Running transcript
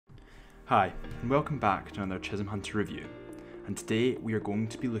Hi, and welcome back to another Chisholm Hunter review, and today we are going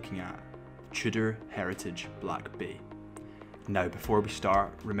to be looking at Tudor Heritage Black Bay. Now before we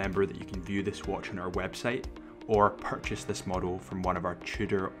start, remember that you can view this watch on our website or purchase this model from one of our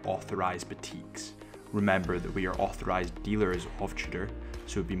Tudor authorised boutiques. Remember that we are authorised dealers of Tudor,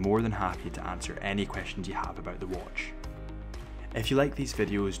 so we'd be more than happy to answer any questions you have about the watch. If you like these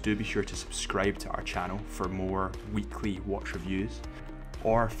videos, do be sure to subscribe to our channel for more weekly watch reviews,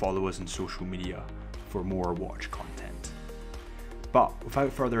 or follow us on social media for more watch content. But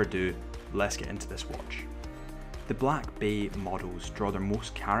without further ado, let's get into this watch. The Black Bay models draw their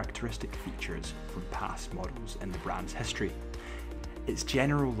most characteristic features from past models in the brand's history. Its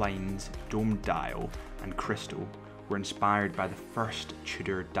general lines, domed dial and crystal were inspired by the first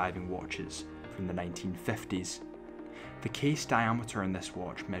Tudor diving watches from the 1950s. The case diameter in this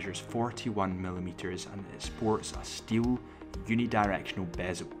watch measures 41mm and it sports a steel unidirectional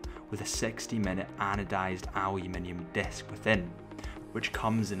bezel with a 60-minute anodized aluminium disc within, which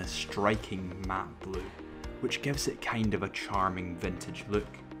comes in a striking matte blue, which gives it kind of a charming vintage look.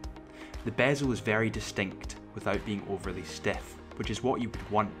 The bezel is very distinct without being overly stiff, which is what you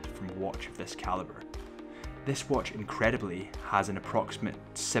would want from a watch of this caliber. This watch incredibly has an approximate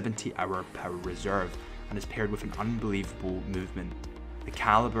 70-hour power reserve and is paired with an unbelievable movement, the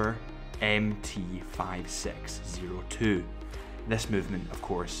caliber MT5602. This movement, of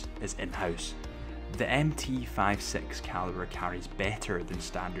course, is in-house. The MT56 caliber carries better than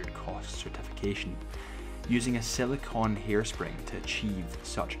standard cost certification, using a silicone hairspring to achieve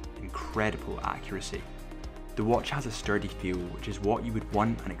such incredible accuracy. The watch has a sturdy feel, which is what you would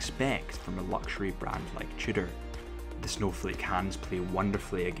want and expect from a luxury brand like Tudor. The snowflake hands play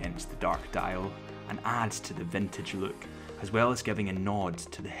wonderfully against the dark dial and adds to the vintage look, as well as giving a nod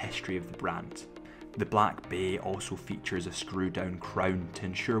to the history of the brand. The Black Bay also features a screw-down crown to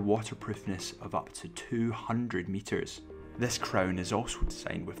ensure waterproofness of up to 200 meters. This crown is also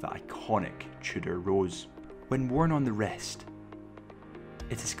designed with the iconic Tudor rose. When worn on the wrist,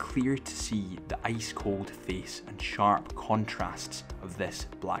 it is clear to see the ice-cold face and sharp contrasts of this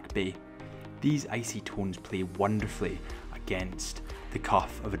Black Bay. These icy tones play wonderfully against the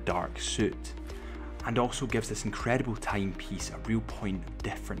cuff of a dark suit, and also gives this incredible timepiece a real point of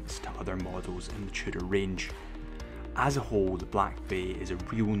difference to other models in the Tudor range. As a whole, the Black Bay is a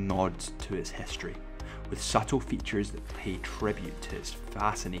real nod to its history, with subtle features that pay tribute to its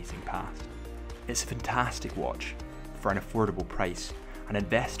fascinating past. It's a fantastic watch for an affordable price, and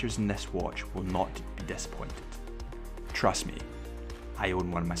investors in this watch will not be disappointed. Trust me, I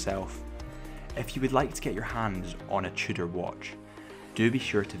own one myself. If you would like to get your hands on a Tudor watch, do be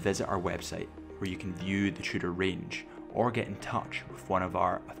sure to visit our website where you can view the Tudor range or get in touch with one of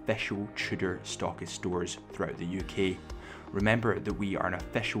our official Tudor stockist stores throughout the UK. Remember that we are an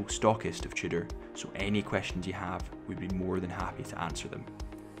official stockist of Tudor, so any questions you have, we'd be more than happy to answer them.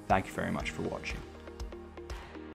 Thank you very much for watching.